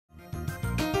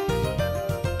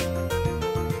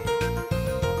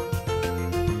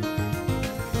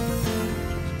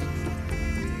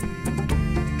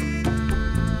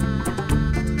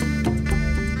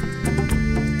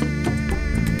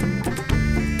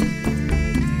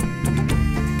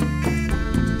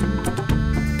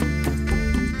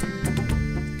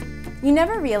You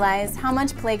never realize how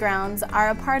much playgrounds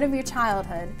are a part of your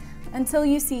childhood until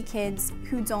you see kids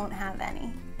who don't have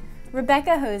any.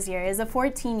 Rebecca Hosier is a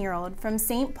 14-year-old from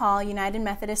St. Paul United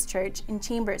Methodist Church in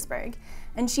Chambersburg,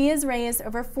 and she has raised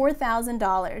over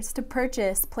 $4,000 to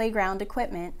purchase playground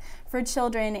equipment for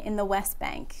children in the West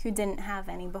Bank who didn't have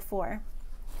any before.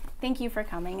 Thank you for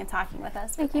coming and talking with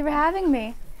us. Thank you for having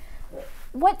me.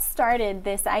 What started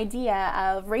this idea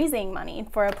of raising money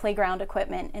for a playground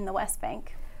equipment in the West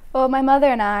Bank? Well, my mother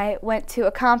and I went to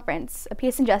a conference, a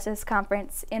Peace and Justice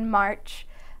conference in March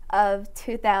of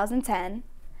 2010.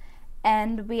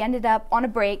 And we ended up on a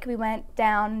break. We went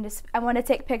down, I wanted to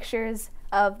take pictures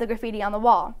of the graffiti on the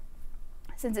wall.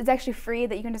 Since it's actually free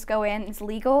that you can just go in, it's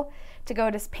legal to go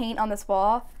just paint on this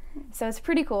wall. So it's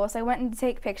pretty cool. So I went in to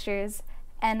take pictures,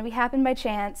 and we happened by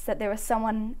chance that there was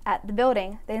someone at the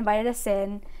building. They invited us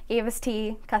in, gave us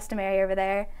tea, customary over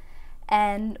there.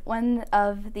 And one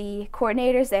of the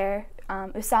coordinators there,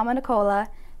 Usama Nicola,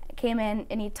 came in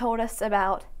and he told us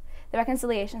about the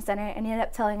Reconciliation Center, and he ended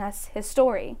up telling us his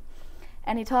story.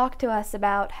 And he talked to us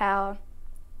about how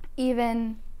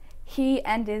even he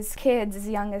and his kids as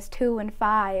young as 2 and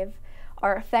 5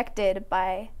 are affected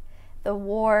by the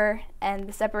war and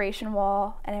the separation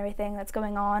wall and everything that's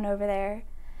going on over there.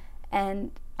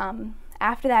 And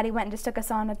after that, he went and just took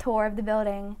us on a tour of the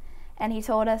building, and he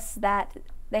told us that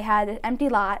they had an empty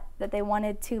lot that they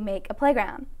wanted to make a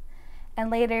playground. And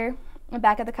later,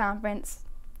 back at the conference,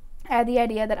 I had the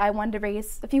idea that I wanted to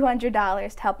raise a few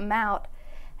 $100s to help him out,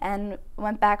 and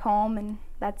went back home, and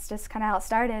that's just kind of how it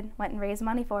started. Went and raised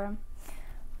money for him.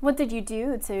 What did you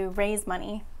do to raise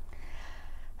money?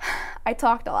 I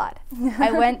talked a lot.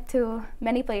 I went to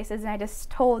many places, and I just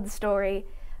told the story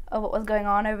of what was going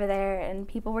on over there, and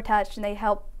people were touched, and they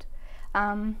helped.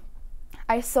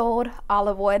 I sold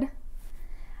olive wood.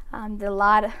 Did a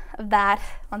lot of that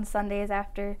on Sundays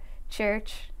after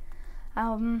church.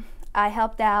 I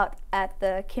helped out at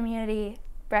the community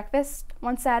breakfast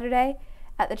one Saturday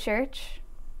at the church.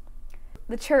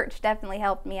 The church definitely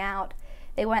helped me out.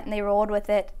 They went and they rolled with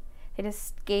it. They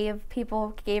just gave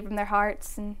them their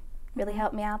hearts and really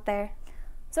helped me out there.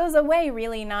 So it was a way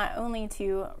really not only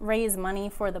to raise money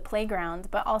for the playground,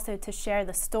 but also to share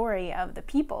the story of the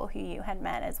people who you had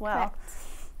met as well.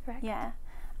 Correct. Yeah.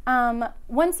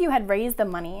 Once you had raised the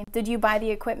money, did you buy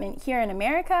the equipment here in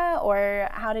America, or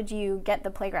how did you get the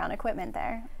playground equipment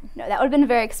there? No, that would have been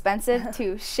very expensive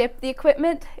to ship the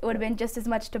equipment. It would have been just as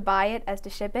much to buy it as to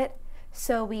ship it.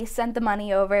 So we sent the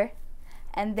money over,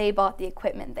 and they bought the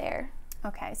equipment there.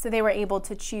 Okay, so they were able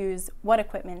to choose what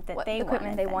equipment that they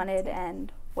wanted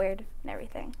and where and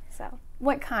everything. So,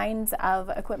 what kinds of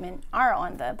equipment are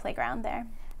on the playground there?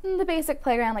 The basic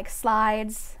playground, like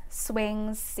slides,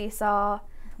 swings, seesaw,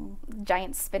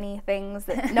 giant spinny things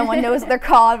that no one knows what they're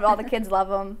called, but all the kids love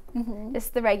them.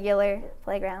 Just the regular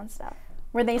playground stuff.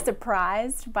 Were they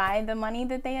surprised by the money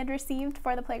that they had received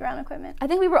for the playground equipment? I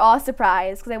think we were all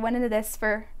surprised, because I went into this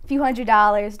for a few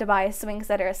 $100s to buy a swing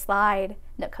set or a slide,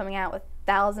 ended up coming out with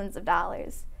thousands of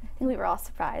dollars. I think we were all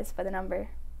surprised by the number.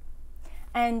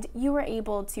 And you were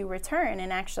able to return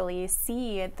and actually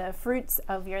see the fruits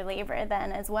of your labor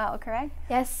then as well, correct?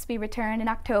 Yes, we returned in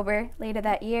October later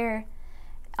that year,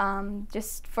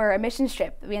 just for a missions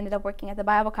trip. We ended up working at the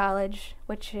Bible College,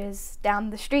 which is down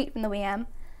the street from the WM,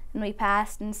 and we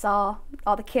passed and saw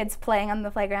all the kids playing on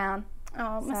the playground.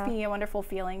 Oh, it must be a wonderful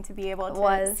feeling to be able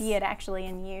to see it actually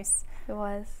in use. It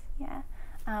was. Yeah.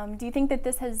 Do you think that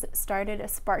this has started a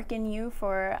spark in you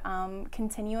for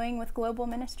continuing with global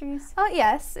ministries? Oh,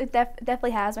 yes, it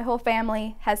definitely has. My whole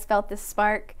family has felt this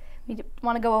spark. We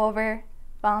want to go over,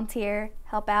 volunteer,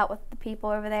 help out with the people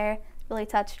over there. It really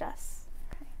touched us.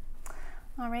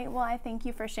 All right, well, I thank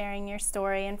you for sharing your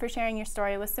story, and for sharing your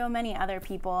story with so many other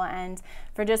people, and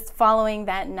for just following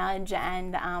that nudge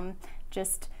and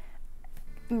just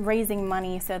raising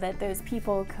money so that those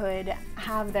people could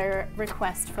have their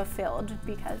request fulfilled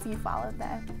because you followed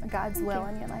God's will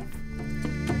in your life.